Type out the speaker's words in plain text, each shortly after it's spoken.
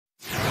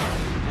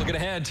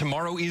Looking ahead,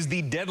 tomorrow is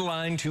the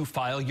deadline to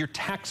file your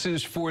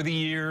taxes for the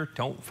year.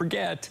 Don't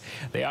forget,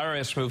 the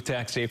IRS moved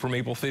tax day from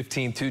April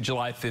 15th to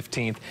July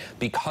 15th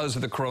because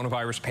of the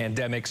coronavirus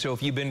pandemic. So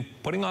if you've been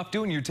putting off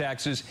doing your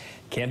taxes,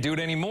 can't do it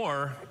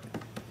anymore.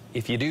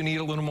 If you do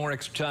need a little more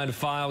extra time to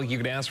file, you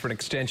can ask for an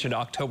extension to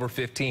October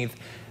 15th,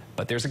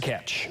 but there's a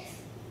catch.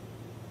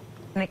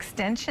 An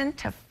extension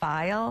to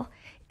file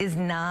is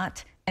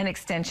not an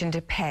extension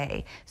to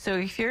pay. So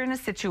if you're in a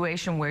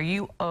situation where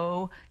you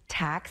owe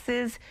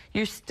taxes,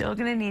 you're still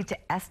going to need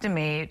to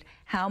estimate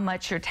how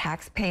much your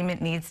tax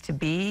payment needs to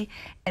be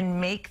and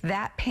make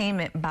that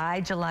payment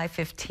by July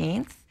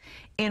 15th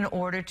in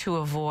order to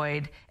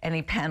avoid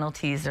any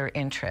penalties or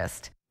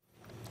interest.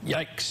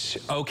 Yikes.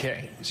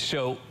 Okay,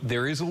 so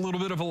there is a little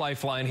bit of a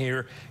lifeline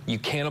here. You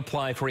can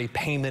apply for a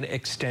payment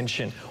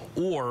extension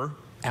or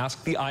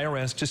ask the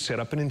IRS to set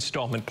up an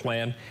installment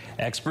plan.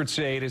 Experts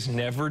say it is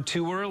never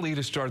too early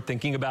to start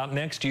thinking about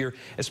next year,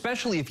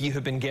 especially if you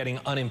have been getting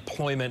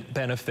unemployment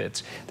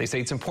benefits. They say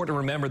it's important to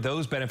remember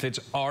those benefits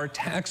are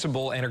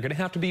taxable and are going to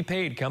have to be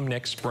paid come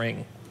next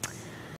spring.